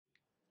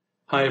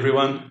Hi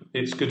everyone,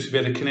 it's good to be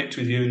able to connect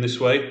with you in this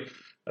way.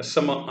 A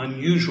somewhat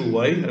unusual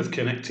way of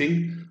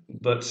connecting,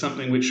 but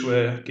something which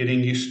we're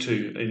getting used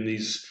to in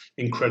these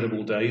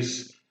incredible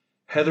days.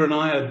 Heather and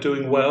I are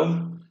doing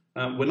well.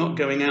 We're not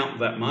going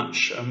out that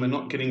much and we're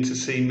not getting to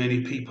see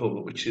many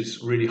people, which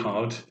is really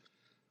hard.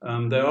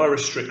 There are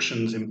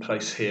restrictions in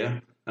place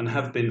here and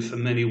have been for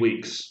many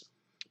weeks.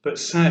 But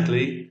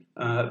sadly,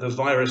 the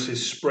virus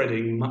is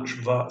spreading much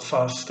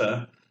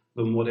faster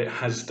than what it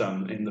has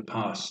done in the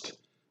past.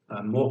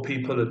 More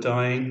people are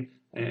dying,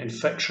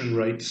 infection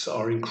rates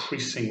are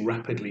increasing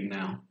rapidly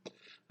now.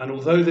 And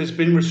although there's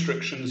been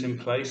restrictions in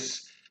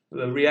place,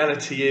 the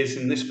reality is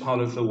in this part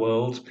of the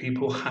world,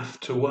 people have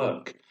to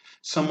work.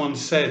 Someone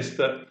said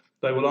that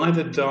they will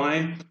either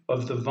die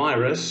of the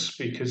virus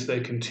because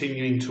they're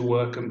continuing to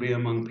work and be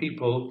among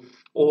people,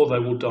 or they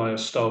will die of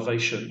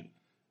starvation.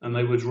 And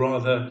they would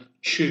rather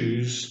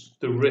choose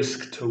the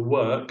risk to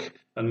work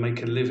and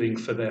make a living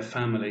for their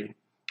family.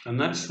 And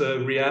that's the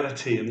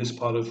reality in this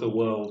part of the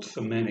world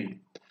for many.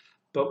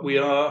 But we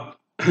are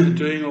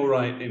doing all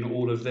right in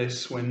all of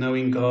this. We're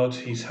knowing God,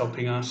 He's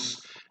helping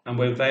us, and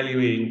we're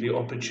valuing the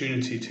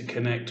opportunity to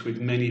connect with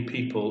many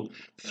people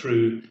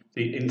through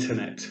the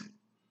internet.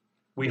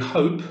 We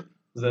hope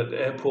that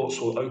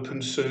airports will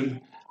open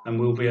soon and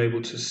we'll be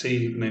able to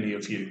see many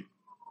of you.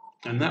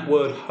 And that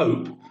word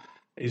hope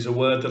is a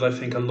word that I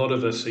think a lot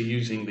of us are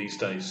using these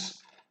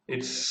days.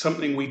 It's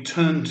something we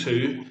turn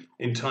to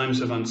in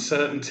times of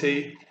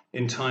uncertainty,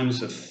 in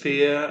times of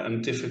fear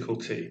and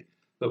difficulty,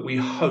 that we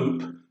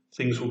hope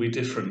things will be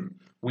different.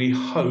 We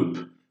hope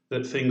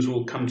that things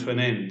will come to an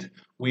end.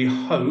 We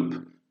hope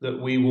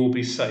that we will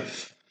be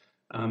safe.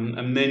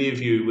 And many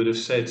of you would have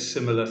said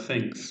similar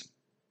things.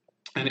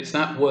 And it's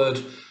that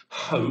word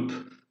hope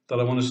that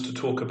I want us to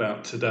talk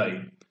about today,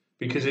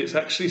 because it's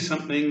actually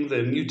something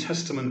the New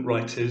Testament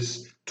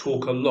writers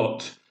talk a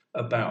lot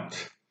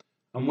about.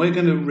 And we're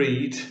going to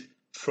read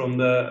from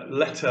the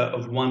letter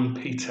of 1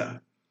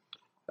 Peter.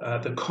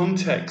 The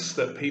context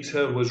that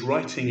Peter was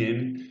writing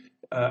in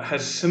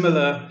has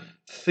similar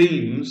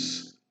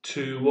themes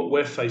to what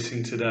we're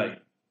facing today.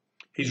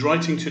 He's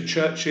writing to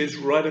churches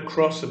right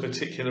across a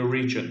particular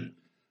region,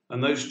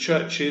 and those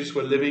churches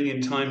were living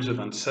in times of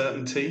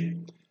uncertainty.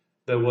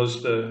 There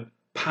was the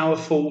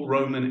powerful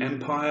Roman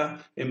Empire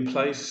in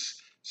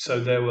place, so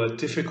there were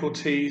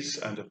difficulties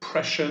and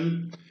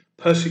oppression.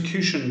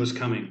 Persecution was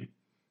coming,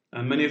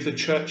 and many of the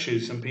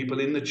churches and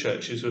people in the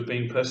churches were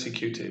being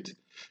persecuted,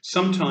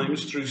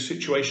 sometimes through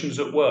situations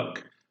at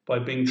work, by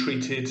being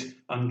treated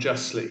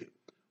unjustly,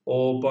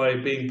 or by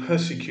being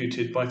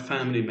persecuted by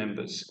family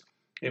members.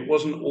 It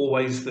wasn't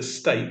always the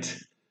state,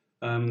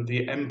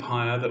 the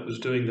empire, that was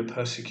doing the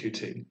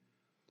persecuting.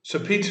 So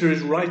Peter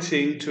is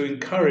writing to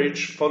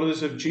encourage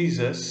followers of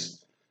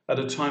Jesus at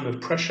a time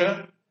of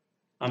pressure,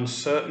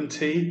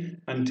 uncertainty,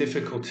 and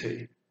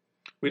difficulty.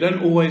 We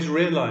don't always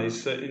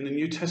realize that in the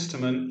New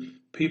Testament,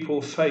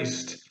 people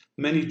faced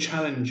many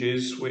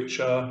challenges which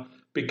are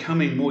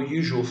becoming more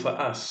usual for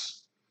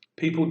us.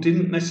 People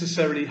didn't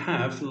necessarily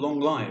have long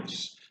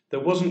lives. There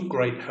wasn't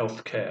great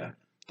health care.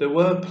 There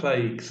were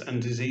plagues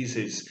and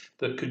diseases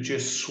that could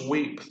just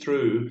sweep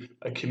through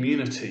a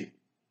community.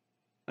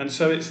 And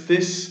so it's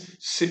this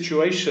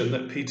situation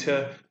that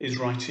Peter is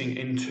writing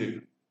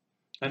into.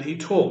 And he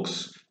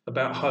talks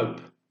about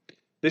hope.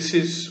 This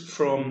is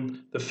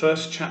from the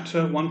first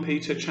chapter, 1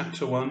 Peter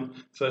chapter 1,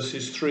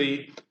 verses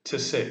 3 to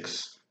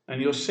 6.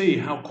 And you'll see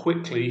how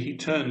quickly he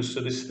turns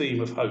to this theme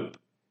of hope.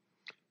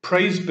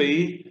 Praise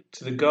be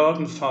to the God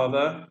and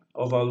Father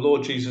of our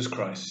Lord Jesus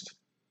Christ.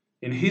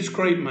 In his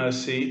great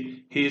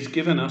mercy, he has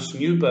given us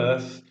new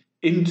birth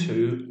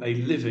into a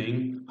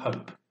living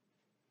hope,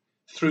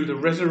 through the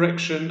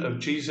resurrection of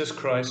Jesus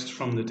Christ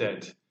from the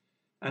dead,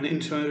 and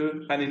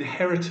into an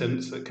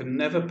inheritance that can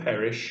never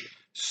perish,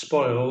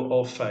 spoil,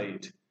 or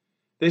fade.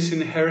 This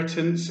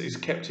inheritance is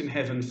kept in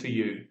heaven for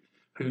you,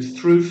 who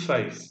through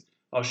faith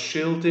are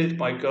shielded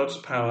by God's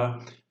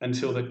power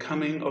until the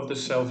coming of the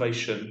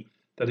salvation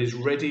that is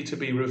ready to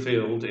be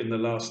revealed in the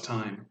last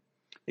time.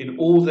 In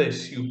all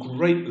this you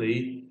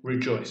greatly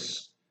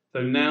rejoice,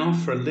 though now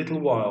for a little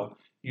while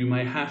you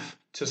may have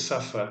to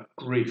suffer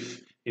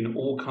grief in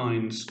all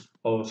kinds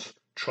of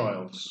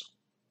trials.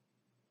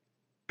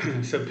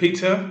 So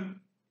Peter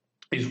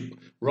is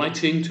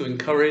writing to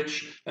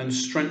encourage and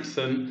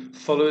strengthen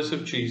followers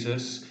of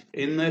Jesus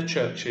in their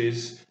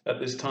churches at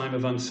this time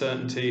of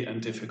uncertainty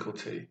and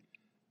difficulty.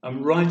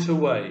 And right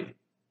away,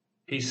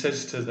 he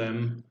says to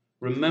them,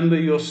 remember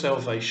your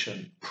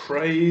salvation.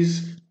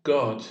 Praise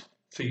God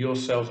for your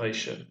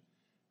salvation.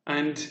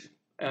 And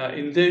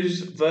in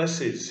those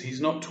verses,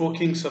 he's not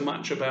talking so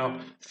much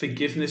about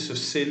forgiveness of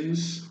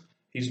sins.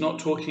 He's not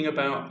talking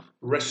about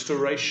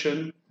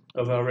restoration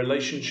of our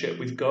relationship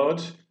with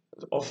God,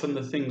 often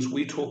the things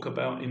we talk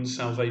about in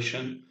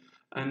salvation.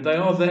 And they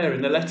are there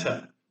in the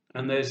letter,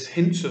 and there's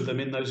hints of them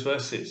in those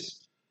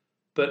verses.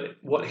 But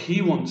what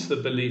he wants the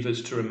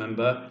believers to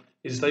remember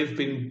is they've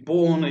been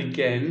born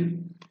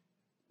again.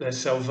 Their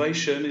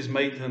salvation has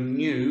made them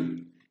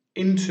new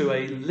into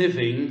a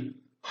living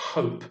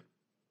hope.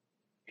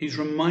 He's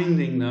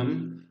reminding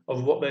them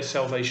of what their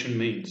salvation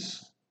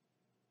means,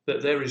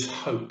 that there is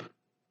hope.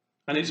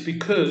 And it's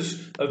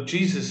because of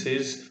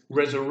Jesus'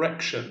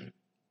 resurrection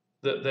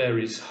that there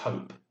is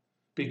hope.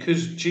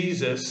 Because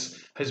Jesus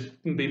has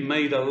been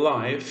made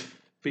alive,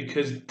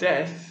 because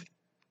death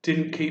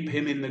didn't keep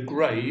him in the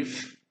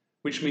grave,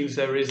 which means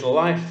there is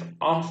life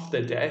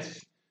after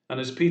death. And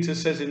as Peter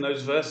says in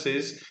those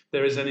verses,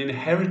 there is an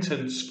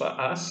inheritance for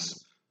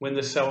us when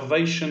the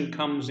salvation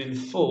comes in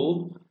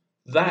full.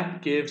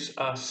 That gives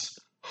us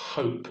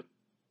hope.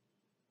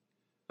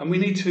 And we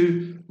need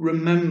to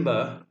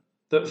remember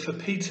that for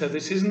Peter,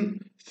 this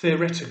isn't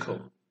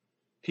theoretical.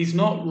 He's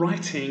not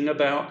writing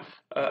about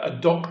a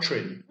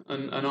doctrine,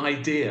 an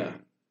idea.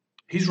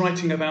 He's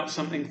writing about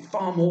something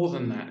far more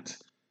than that.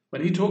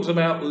 When he talks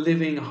about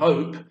living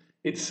hope,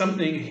 it's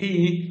something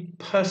he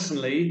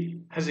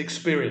personally has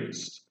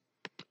experienced.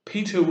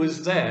 Peter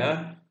was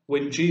there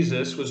when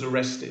Jesus was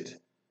arrested.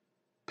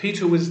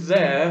 Peter was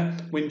there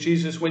when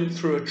Jesus went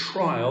through a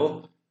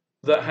trial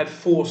that had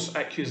false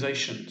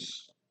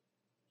accusations.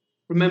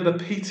 Remember,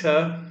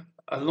 Peter,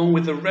 along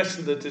with the rest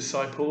of the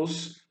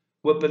disciples,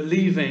 were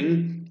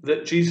believing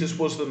that Jesus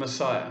was the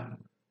Messiah.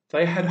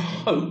 They had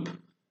hope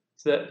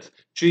that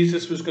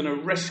Jesus was going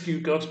to rescue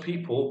God's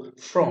people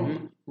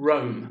from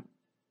Rome.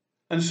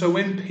 And so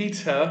when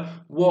Peter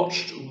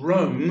watched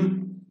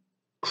Rome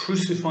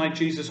crucify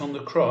Jesus on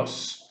the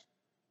cross,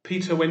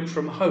 Peter went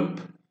from hope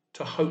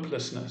to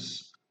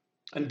hopelessness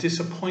and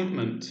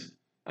disappointment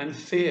and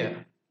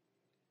fear.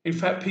 In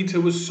fact, Peter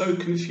was so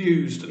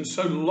confused and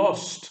so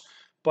lost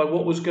by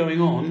what was going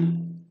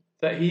on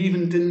that he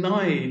even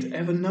denied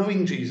ever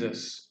knowing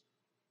Jesus.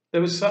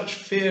 There was such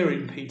fear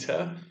in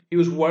Peter, he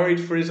was worried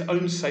for his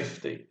own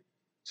safety.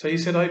 So he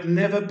said, "I've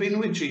never been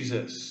with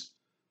Jesus,"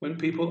 when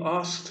people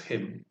asked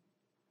him.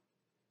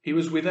 He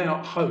was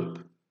without hope.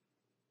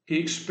 He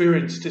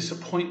experienced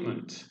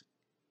disappointment.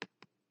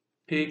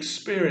 He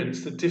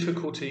experienced the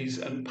difficulties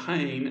and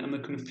pain and the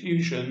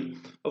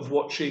confusion of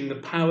watching the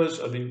powers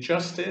of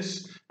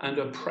injustice and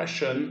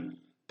oppression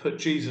put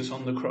Jesus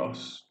on the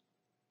cross.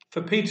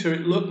 For Peter,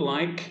 it looked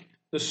like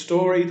the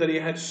story that he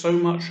had so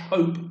much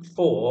hope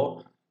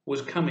for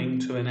was coming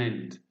to an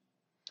end.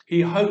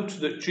 He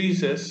hoped that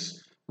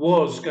Jesus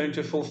was going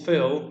to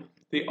fulfill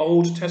the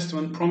Old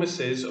Testament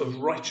promises of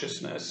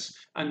righteousness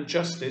and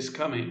justice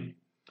coming.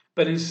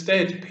 But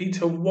instead,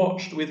 Peter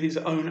watched with his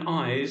own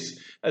eyes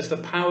as the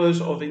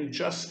powers of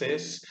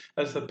injustice,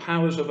 as the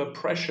powers of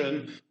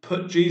oppression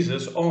put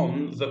Jesus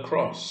on the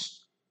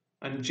cross,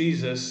 and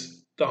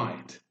Jesus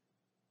died.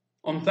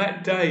 On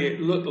that day,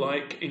 it looked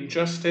like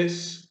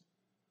injustice,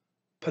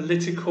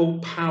 political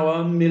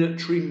power,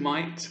 military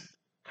might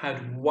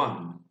had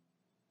won.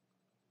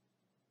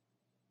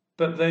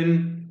 But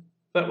then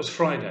that was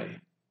Friday.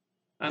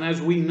 And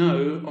as we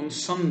know, on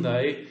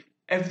Sunday,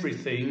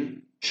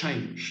 everything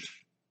changed.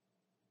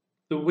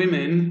 The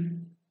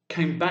women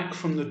came back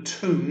from the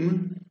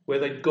tomb where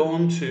they'd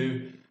gone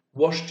to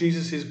wash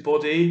Jesus'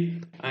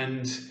 body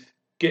and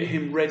get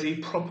him ready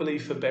properly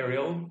for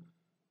burial.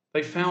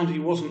 They found he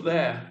wasn't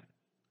there,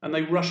 and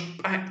they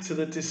rushed back to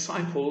the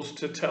disciples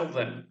to tell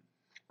them.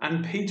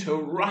 And Peter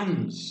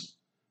runs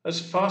as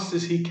fast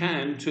as he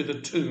can to the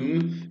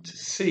tomb to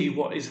see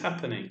what is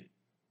happening.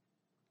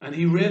 And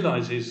he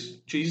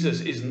realizes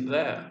Jesus isn't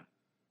there.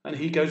 And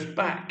he goes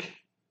back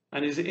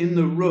and is in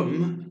the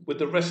room with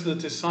the rest of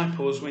the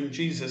disciples when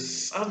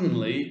Jesus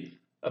suddenly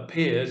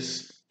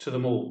appears to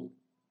them all.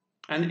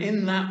 And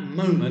in that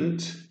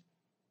moment,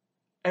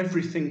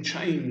 everything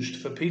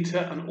changed for Peter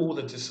and all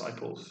the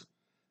disciples.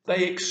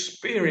 They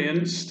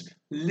experienced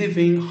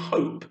living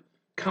hope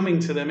coming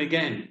to them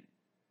again.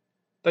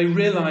 They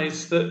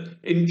realized that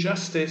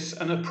injustice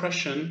and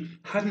oppression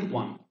hadn't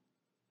won.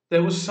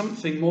 There was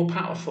something more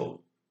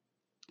powerful.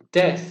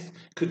 Death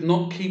could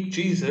not keep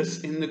Jesus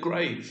in the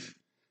grave.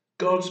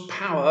 God's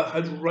power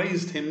had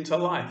raised him to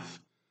life.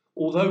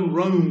 Although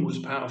Rome was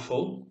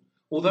powerful,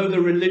 although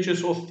the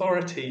religious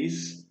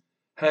authorities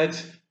had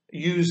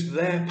used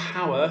their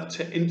power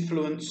to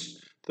influence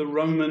the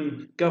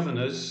Roman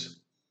governors,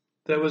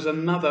 there was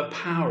another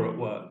power at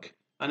work,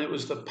 and it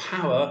was the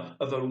power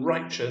of a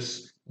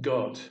righteous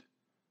God.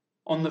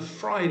 On the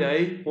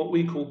Friday, what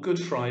we call Good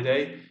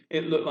Friday,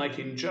 it looked like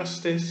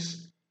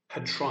injustice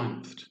had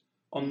triumphed.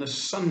 On the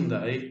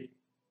Sunday,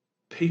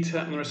 Peter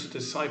and the rest of the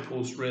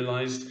disciples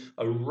realized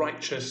a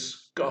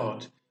righteous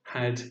God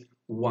had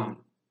won.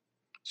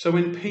 So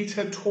when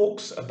Peter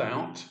talks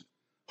about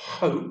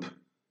hope,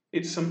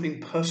 it's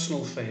something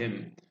personal for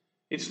him.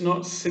 It's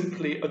not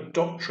simply a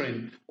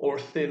doctrine or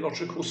a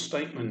theological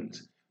statement.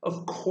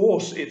 Of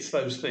course it's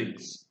those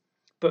things.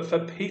 But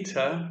for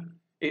Peter,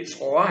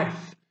 it's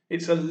life.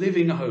 It's a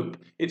living hope.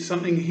 It's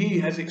something he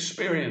has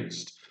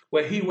experienced,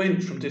 where he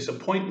went from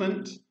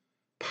disappointment,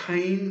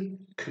 pain,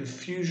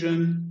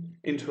 confusion,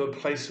 into a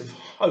place of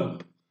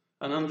hope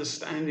and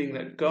understanding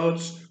that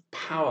God's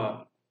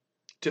power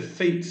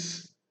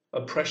defeats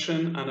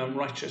oppression and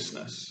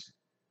unrighteousness.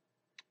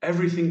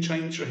 Everything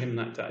changed for him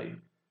that day.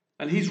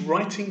 And he's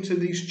writing to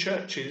these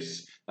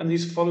churches and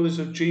these followers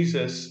of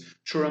Jesus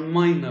to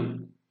remind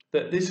them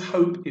that this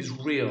hope is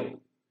real.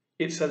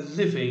 It's a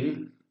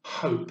living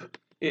hope.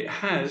 It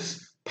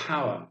has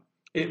power.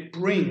 It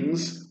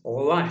brings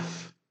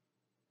life.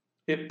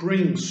 It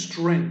brings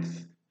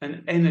strength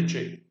and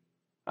energy.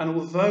 And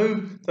although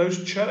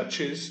those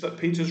churches that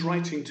Peter's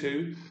writing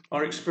to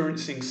are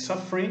experiencing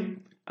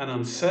suffering and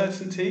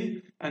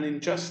uncertainty and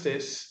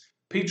injustice,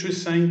 Peter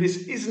is saying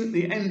this isn't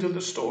the end of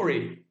the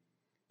story.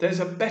 There's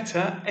a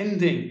better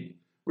ending.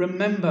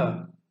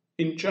 Remember,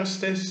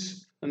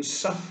 injustice and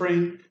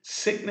suffering,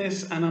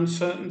 sickness and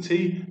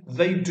uncertainty,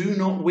 they do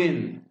not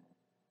win.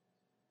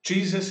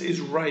 Jesus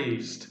is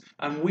raised,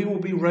 and we will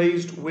be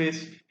raised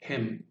with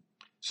him.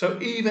 So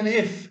even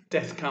if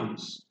death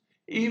comes,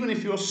 even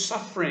if your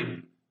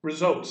suffering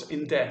results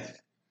in death,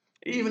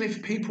 even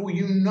if people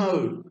you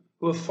know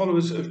who are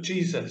followers of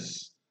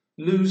Jesus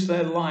lose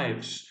their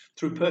lives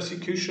through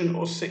persecution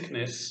or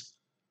sickness,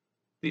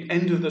 the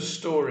end of the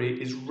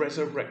story is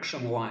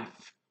resurrection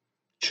life.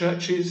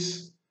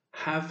 Churches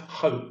have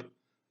hope,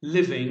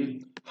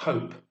 living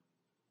hope.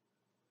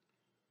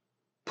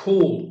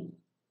 Paul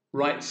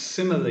writes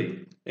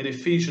similarly in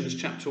Ephesians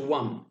chapter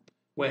 1,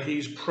 where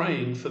he's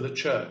praying for the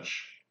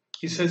church.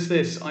 He says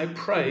this, "I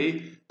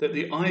pray that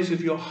the eyes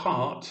of your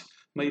heart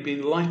may be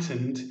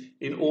enlightened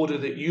in order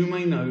that you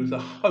may know the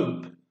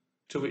hope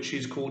to which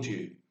he's called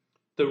you,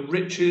 the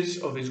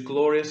riches of his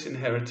glorious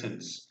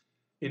inheritance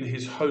in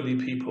his holy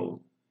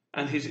people,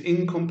 and his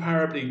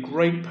incomparably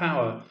great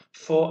power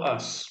for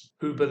us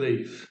who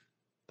believe."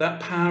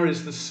 That power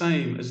is the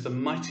same as the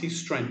mighty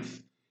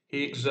strength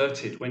he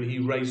exerted when he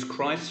raised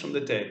Christ from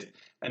the dead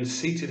and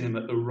seated him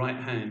at the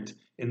right hand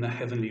in the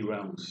heavenly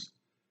realms.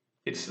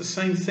 It's the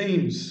same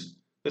themes,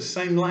 the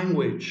same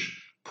language.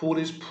 Paul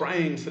is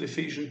praying for the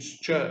Ephesians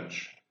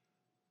church,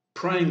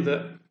 praying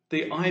that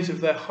the eyes of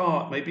their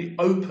heart may be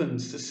opened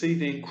to see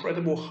the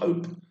incredible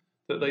hope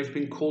that they've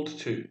been called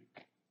to.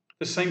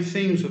 The same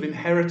themes of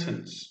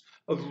inheritance,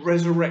 of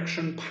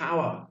resurrection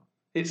power.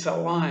 It's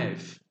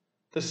alive.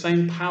 The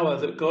same power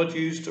that God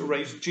used to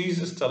raise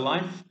Jesus to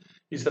life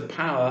is the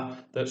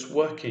power that's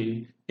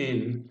working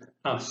in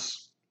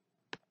us.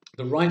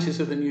 The writers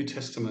of the New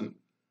Testament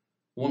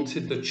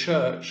wanted the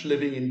church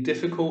living in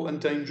difficult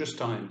and dangerous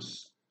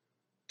times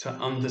to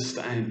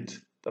understand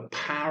the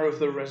power of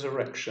the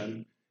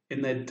resurrection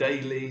in their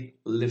daily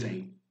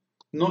living.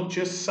 Not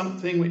just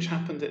something which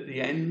happened at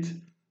the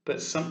end,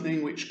 but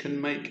something which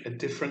can make a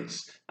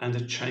difference and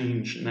a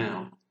change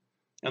now.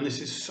 And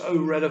this is so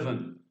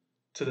relevant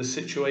to the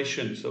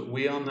situations that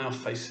we are now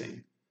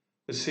facing,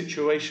 the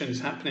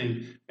situations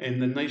happening in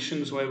the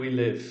nations where we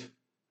live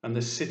and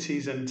the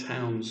cities and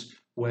towns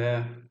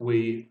where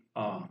we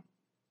are.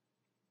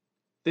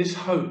 This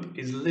hope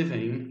is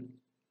living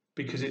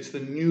because it's the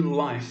new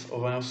life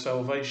of our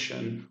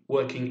salvation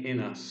working in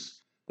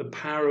us, the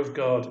power of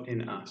God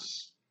in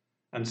us.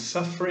 And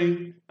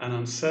suffering and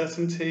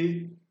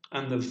uncertainty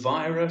and the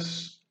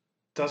virus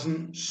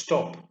doesn't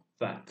stop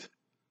that.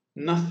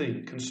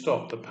 Nothing can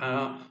stop the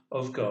power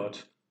of God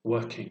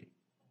working.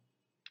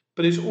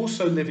 But it's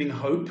also living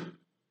hope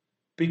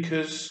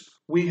because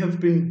we have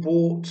been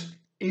brought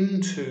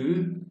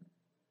into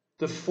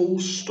the full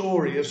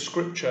story of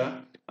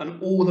Scripture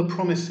and all the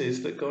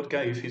promises that God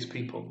gave his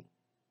people.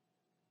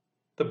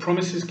 The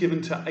promises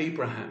given to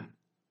Abraham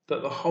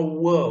that the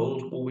whole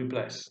world will be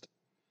blessed.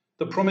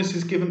 The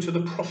promises given to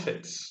the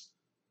prophets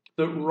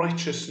that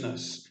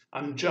righteousness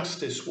and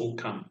justice will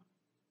come.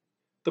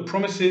 The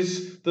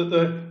promises that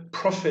the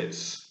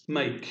prophets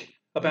make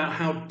about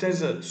how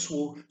deserts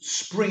will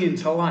spring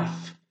into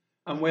life,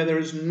 and where there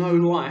is no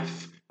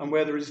life and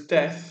where there is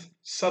death,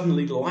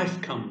 suddenly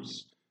life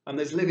comes and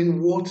there's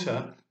living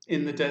water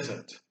in the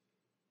desert.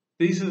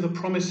 These are the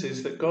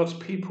promises that God's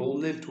people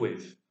lived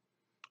with.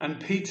 And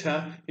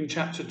Peter in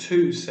chapter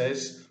 2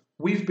 says,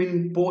 we've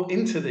been brought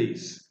into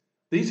these.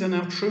 These are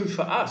now true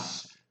for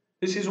us.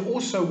 This is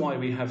also why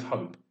we have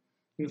hope.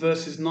 In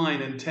verses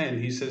 9 and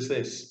 10 he says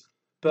this,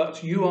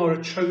 "But you are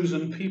a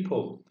chosen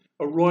people,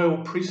 a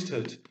royal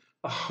priesthood,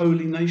 a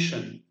holy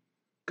nation,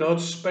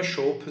 God's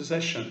special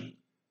possession,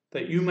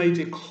 that you may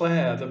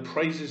declare the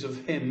praises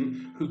of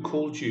him who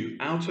called you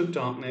out of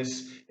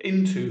darkness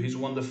into his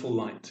wonderful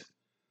light.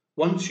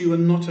 Once you were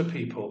not a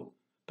people,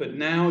 but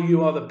now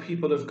you are the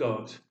people of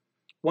God.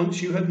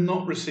 Once you had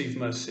not received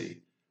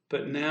mercy,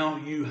 but now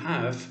you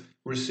have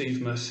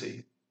received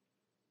mercy."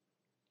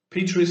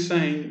 Peter is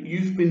saying,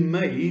 you've been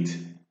made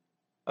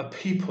a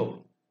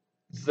people,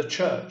 the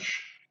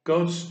church,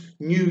 God's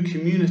new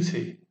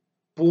community,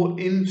 brought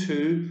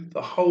into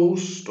the whole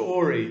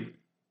story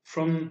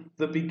from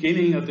the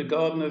beginning of the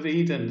Garden of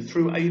Eden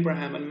through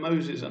Abraham and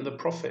Moses and the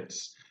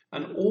prophets,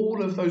 and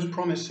all of those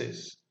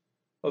promises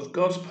of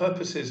God's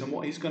purposes and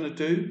what he's going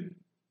to do,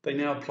 they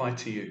now apply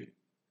to you,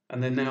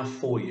 and they're now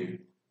for you.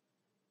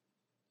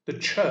 The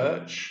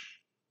church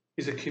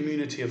is a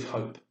community of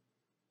hope.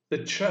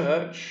 The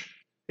church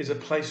is a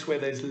place where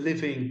there's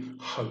living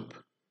hope,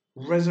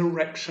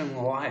 resurrection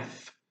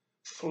life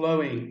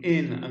flowing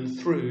in and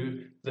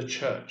through the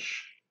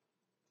church.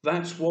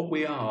 That's what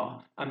we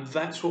are, and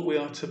that's what we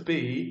are to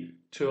be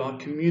to our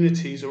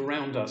communities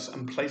around us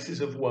and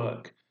places of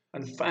work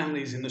and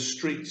families in the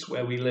streets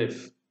where we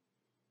live.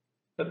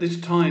 At this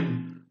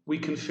time, we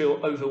can feel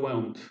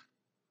overwhelmed,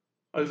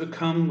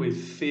 overcome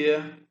with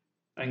fear,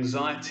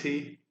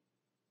 anxiety,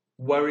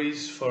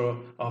 worries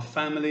for our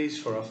families,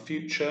 for our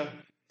future,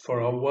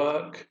 for our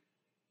work.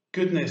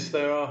 Goodness,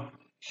 there are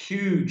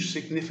huge,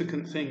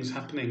 significant things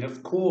happening.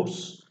 Of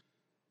course,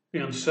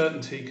 the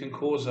uncertainty can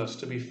cause us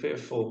to be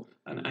fearful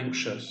and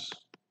anxious.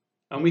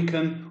 And we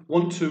can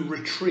want to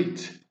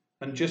retreat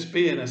and just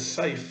be in a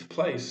safe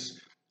place.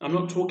 I'm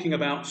not talking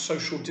about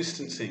social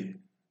distancing.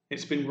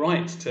 It's been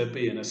right to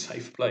be in a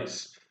safe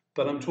place.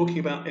 But I'm talking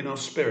about in our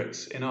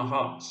spirits, in our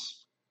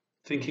hearts,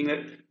 thinking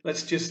that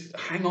let's just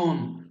hang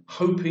on,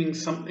 hoping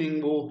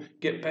something will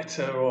get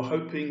better or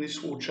hoping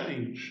this will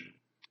change.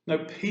 No,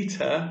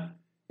 Peter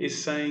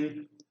is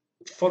saying,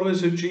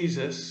 followers of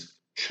Jesus,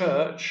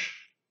 church,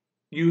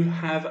 you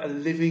have a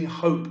living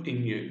hope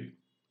in you.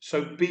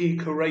 So be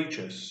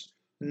courageous.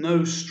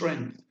 Know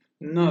strength.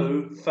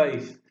 Know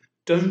faith.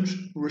 Don't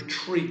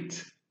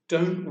retreat.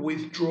 Don't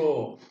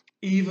withdraw.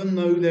 Even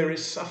though there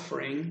is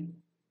suffering,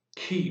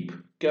 keep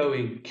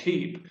going.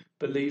 Keep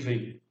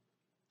believing.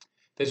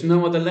 There's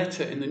no other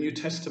letter in the New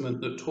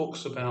Testament that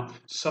talks about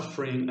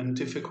suffering and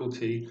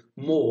difficulty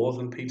more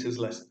than Peter's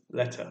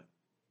letter.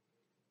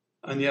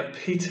 And yet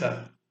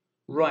Peter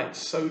writes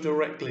so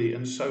directly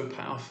and so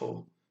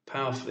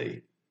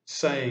powerfully,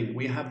 saying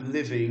we have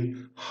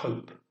living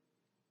hope.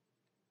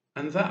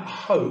 And that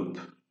hope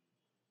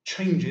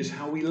changes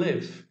how we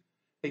live.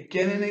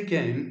 Again and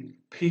again,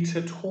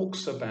 Peter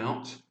talks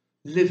about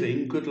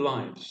living good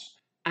lives,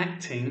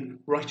 acting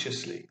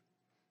righteously.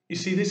 You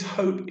see, this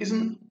hope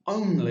isn't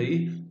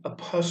only a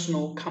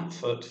personal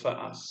comfort for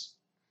us.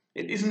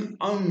 It isn't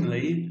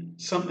only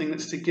something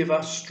that's to give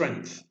us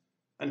strength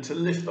and to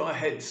lift our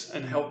heads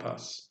and help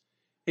us.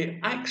 It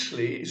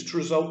actually is to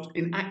result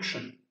in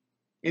action.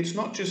 It's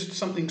not just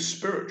something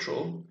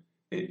spiritual.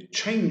 It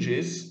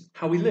changes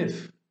how we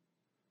live.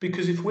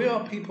 Because if we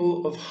are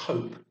people of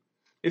hope,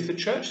 if the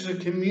church is a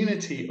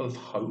community of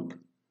hope,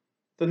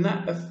 then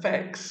that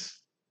affects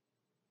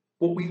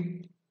what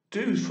we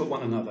do for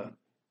one another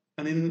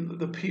and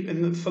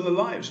for the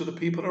lives of the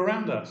people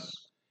around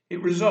us.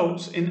 It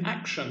results in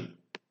action.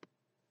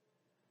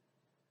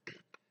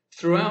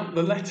 Throughout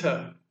the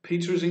letter,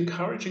 Peter is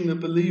encouraging the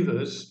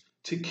believers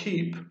to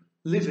keep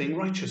living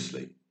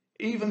righteously,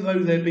 even though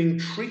they're being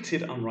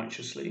treated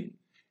unrighteously,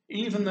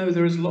 even though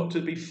there is a lot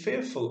to be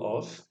fearful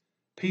of.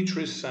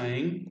 Peter is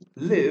saying,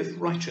 live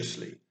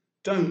righteously.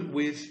 Don't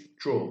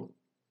withdraw.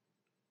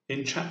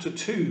 In chapter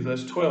 2,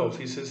 verse 12,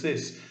 he says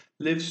this,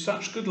 live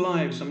such good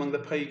lives among the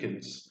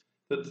pagans,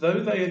 that though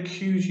they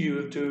accuse you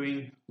of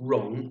doing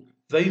wrong,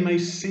 they may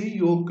see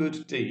your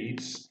good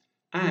deeds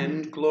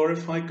and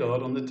glorify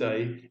God on the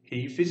day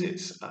he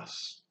visits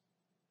us.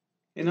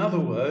 In other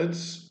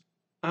words,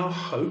 our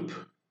hope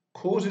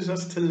causes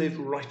us to live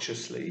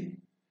righteously,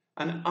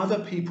 and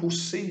other people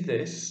see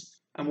this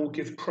and will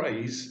give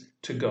praise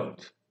to God.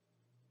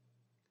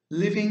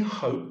 Living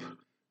hope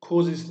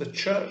causes the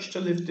church to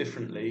live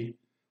differently,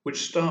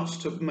 which starts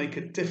to make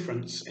a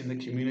difference in the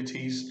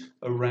communities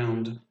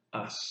around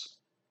us.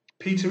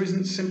 Peter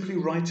isn't simply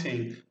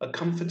writing a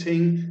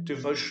comforting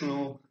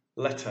devotional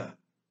letter.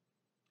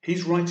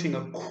 He's writing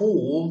a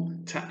call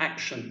to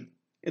action.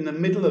 In the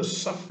middle of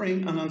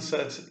suffering and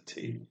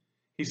uncertainty,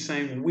 he's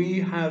saying we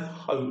have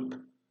hope.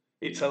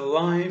 It's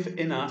alive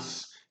in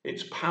us.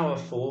 It's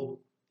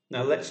powerful.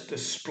 Now let's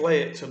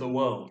display it to the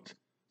world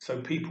so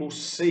people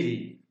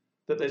see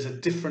that there's a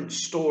different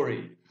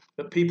story,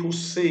 that people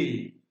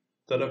see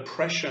that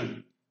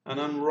oppression and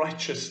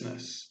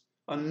unrighteousness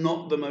are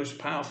not the most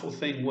powerful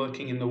thing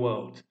working in the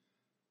world.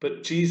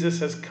 But Jesus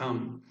has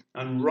come,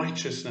 and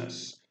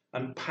righteousness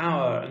and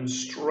power and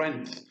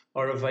strength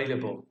are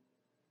available.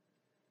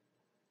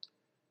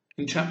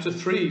 In chapter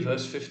 3,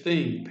 verse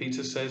 15,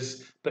 Peter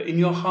says, but in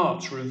your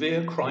hearts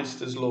revere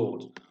Christ as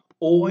Lord.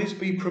 Always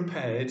be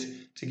prepared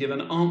to give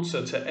an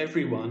answer to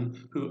everyone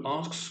who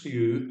asks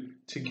you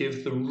to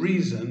give the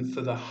reason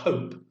for the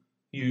hope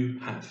you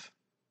have.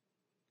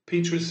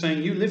 Peter is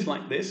saying, you live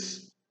like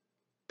this,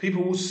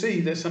 people will see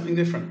there's something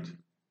different.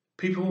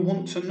 People will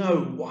want to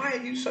know, why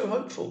are you so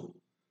hopeful?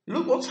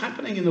 Look what's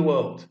happening in the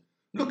world.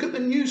 Look at the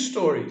news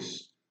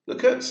stories.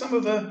 Look at some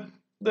of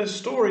the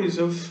stories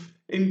of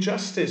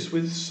injustice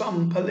with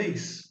some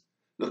police.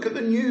 Look at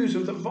the news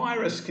of the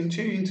virus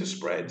continuing to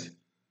spread.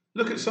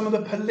 Look at some of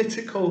the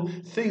political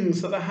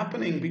things that are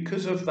happening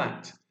because of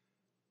that.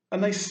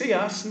 And they see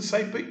us and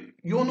say, but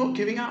you're not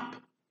giving up.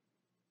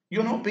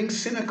 You're not being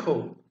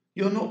cynical.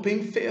 You're not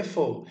being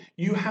fearful.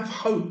 You have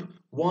hope.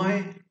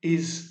 Why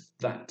is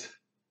that?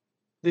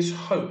 This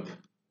hope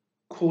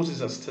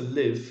causes us to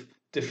live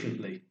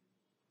differently.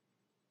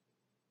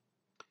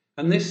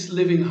 And this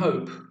living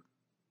hope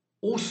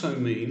also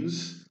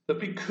means that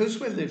because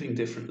we're living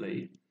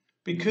differently,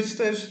 because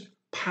there's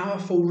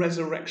powerful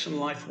resurrection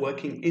life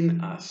working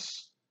in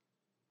us,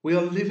 we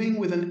are living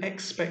with an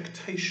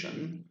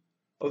expectation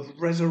of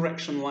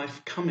resurrection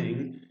life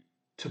coming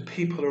to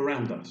people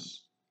around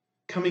us,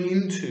 coming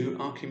into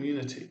our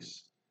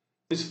communities.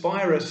 This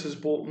virus has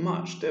brought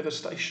much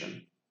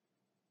devastation.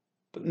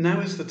 But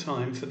now is the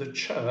time for the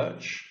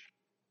church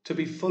to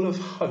be full of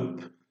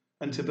hope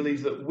and to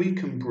believe that we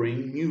can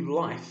bring new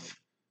life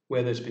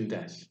where there's been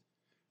death,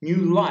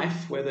 new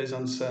life where there's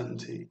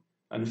uncertainty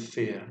and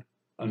fear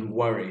and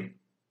worry.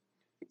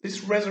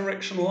 This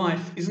resurrection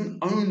life isn't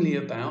only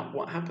about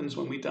what happens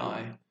when we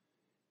die.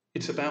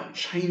 It's about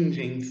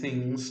changing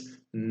things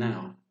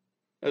now.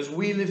 As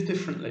we live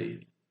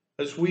differently,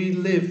 as we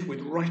live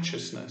with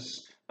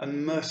righteousness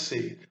and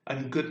mercy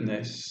and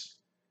goodness,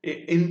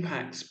 it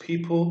impacts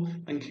people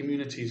and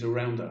communities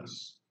around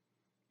us.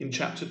 In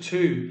chapter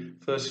 2,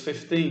 verse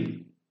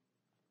 15,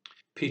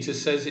 Peter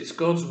says it's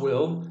God's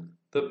will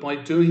that by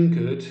doing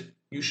good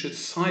you should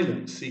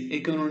silence the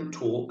ignorant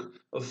talk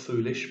of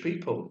foolish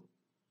people.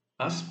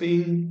 Us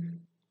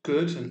being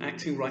good and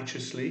acting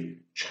righteously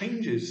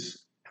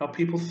changes how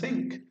people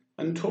think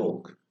and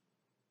talk.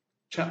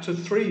 Chapter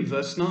 3,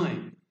 verse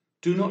 9,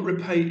 do not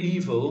repay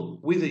evil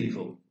with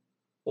evil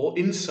or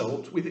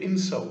insult with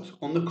insult.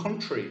 On the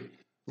contrary,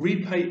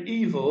 repay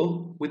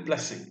evil with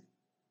blessing.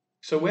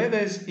 So where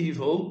there's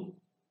evil,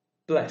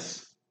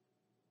 bless.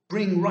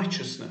 Bring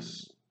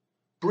righteousness.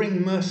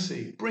 Bring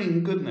mercy.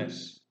 Bring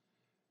goodness.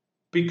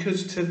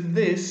 Because to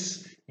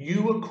this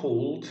you were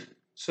called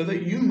so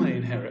that you may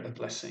inherit a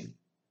blessing.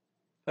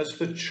 As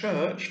the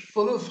church,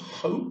 full of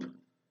hope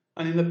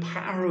and in the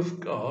power of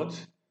God,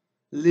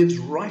 lives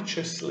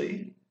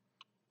righteously,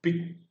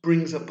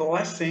 brings a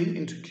blessing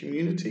into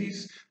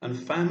communities and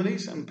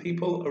families and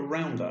people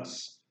around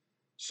us.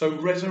 So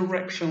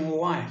resurrection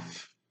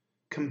life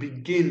can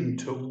begin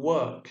to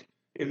work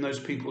in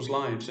those people's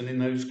lives and in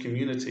those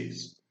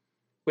communities.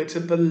 We're to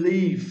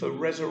believe for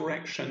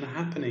resurrection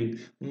happening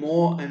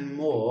more and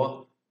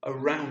more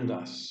around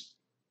us,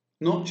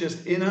 not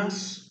just in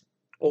us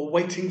or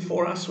waiting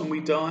for us when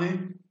we die,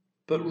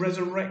 but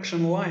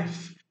resurrection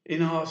life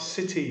in our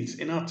cities,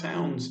 in our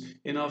towns,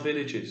 in our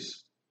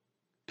villages.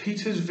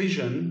 Peter's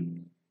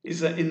vision is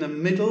that in the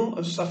middle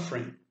of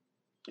suffering,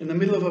 in the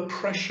middle of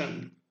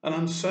oppression and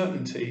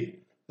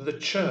uncertainty, the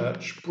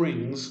church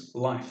brings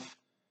life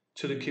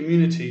to the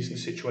communities and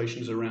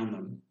situations around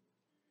them.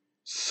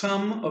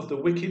 Some of the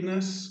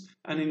wickedness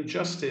and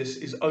injustice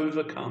is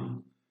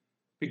overcome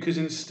because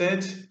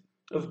instead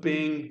of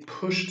being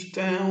pushed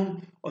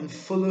down and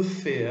full of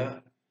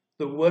fear,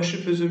 the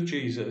worshippers of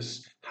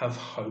Jesus have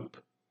hope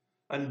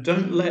and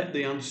don't let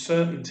the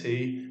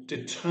uncertainty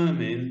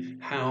determine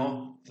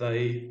how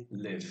they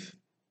live.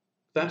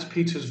 That's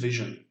Peter's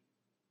vision.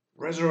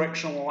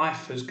 Resurrection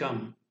life has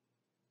come.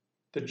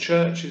 The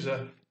church is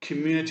a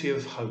community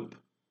of hope.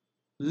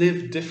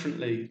 Live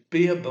differently,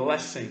 be a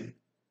blessing,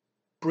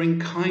 bring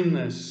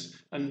kindness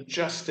and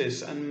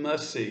justice and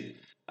mercy,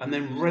 and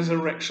then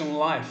resurrection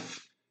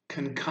life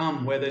can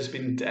come where there's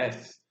been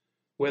death,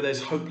 where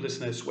there's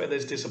hopelessness, where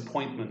there's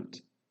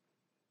disappointment.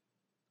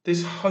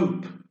 This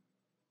hope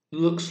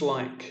looks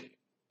like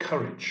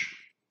courage,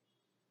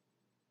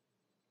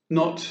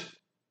 not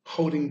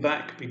holding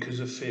back because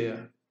of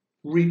fear,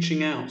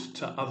 reaching out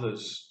to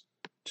others,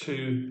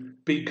 to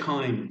be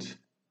kind,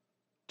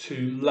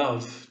 to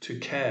love, to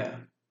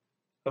care,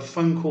 a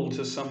phone call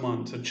to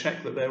someone to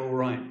check that they're all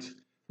right,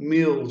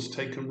 meals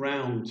taken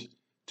round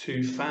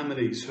to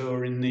families who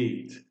are in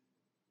need,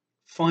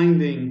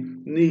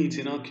 finding needs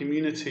in our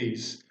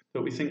communities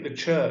that we think the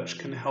church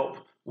can help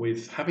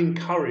with, having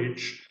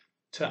courage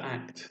to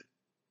act.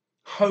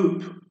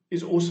 Hope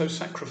is also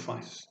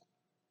sacrifice.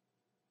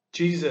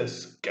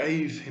 Jesus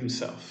gave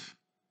himself,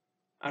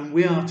 and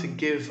we are to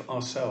give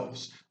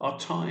ourselves, our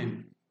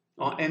time,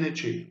 our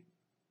energy,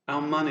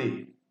 our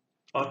money,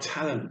 our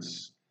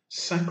talents,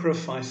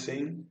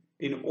 sacrificing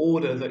in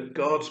order that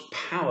God's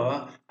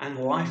power and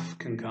life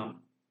can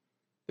come.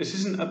 This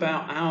isn't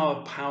about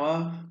our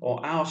power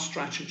or our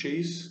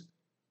strategies.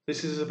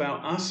 This is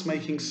about us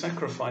making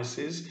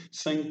sacrifices,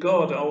 saying,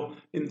 God,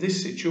 in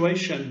this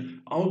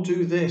situation, I'll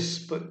do this,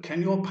 but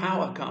can your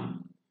power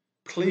come?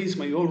 Please,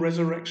 may your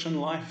resurrection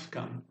life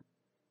come.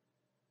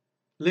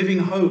 Living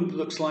hope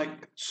looks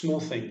like small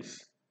things.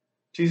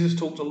 Jesus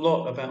talked a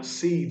lot about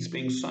seeds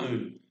being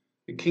sown,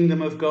 the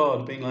kingdom of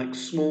God being like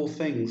small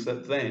things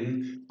that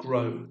then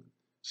grow.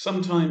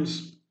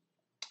 Sometimes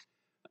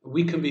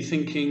we can be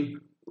thinking,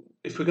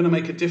 if we're going to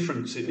make a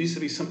difference, it needs to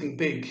be something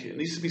big. It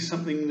needs to be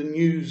something the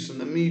news and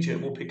the media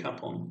will pick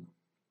up on.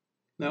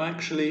 No,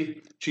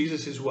 actually,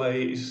 Jesus'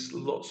 way is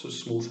lots of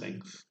small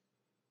things.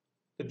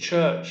 The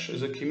church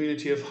as a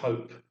community of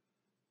hope,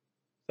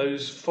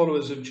 those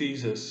followers of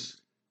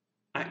Jesus,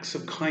 acts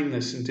of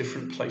kindness in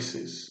different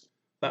places,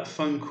 that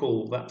phone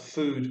call, that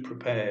food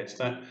prepared,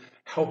 that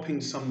helping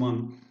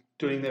someone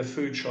doing their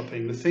food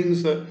shopping, the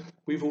things that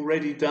we've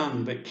already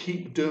done but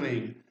keep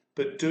doing,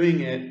 but doing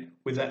it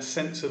with that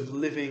sense of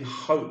living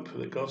hope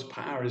that God's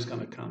power is going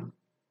to come.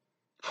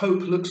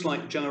 Hope looks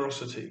like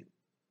generosity.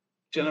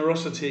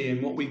 Generosity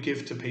in what we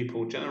give to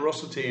people,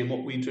 generosity in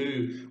what we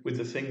do with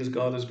the things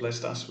God has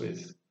blessed us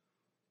with.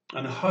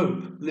 And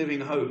hope,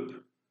 living hope,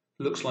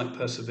 looks like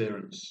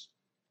perseverance,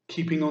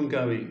 keeping on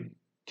going,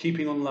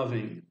 keeping on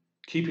loving,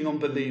 keeping on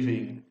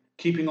believing,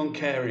 keeping on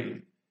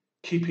caring,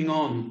 keeping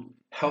on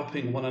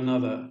helping one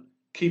another,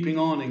 keeping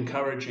on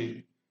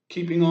encouraging,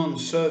 keeping on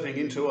serving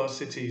into our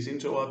cities,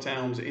 into our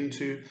towns,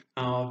 into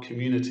our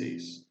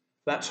communities.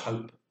 That's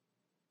hope.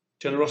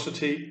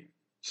 Generosity,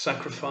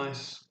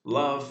 sacrifice,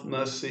 love,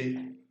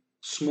 mercy,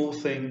 small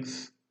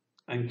things,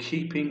 and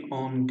keeping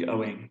on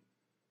going,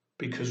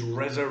 because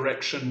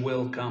resurrection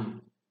will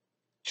come.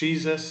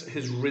 Jesus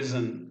has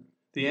risen.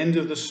 The end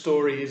of the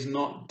story is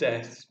not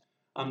death,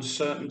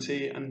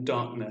 uncertainty, and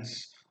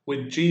darkness.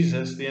 With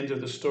Jesus, the end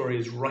of the story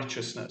is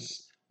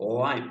righteousness,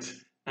 light,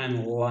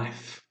 and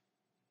life.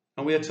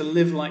 And we are to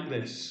live like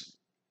this.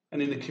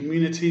 And in the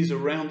communities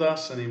around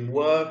us, and in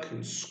work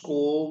and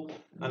school,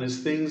 and as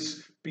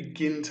things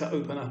begin to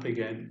open up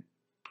again,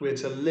 we are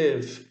to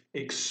live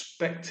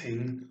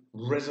expecting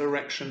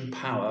resurrection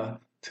power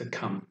to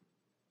come.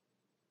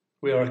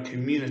 We are a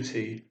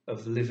community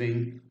of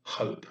living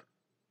hope.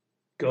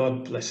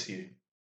 God bless you.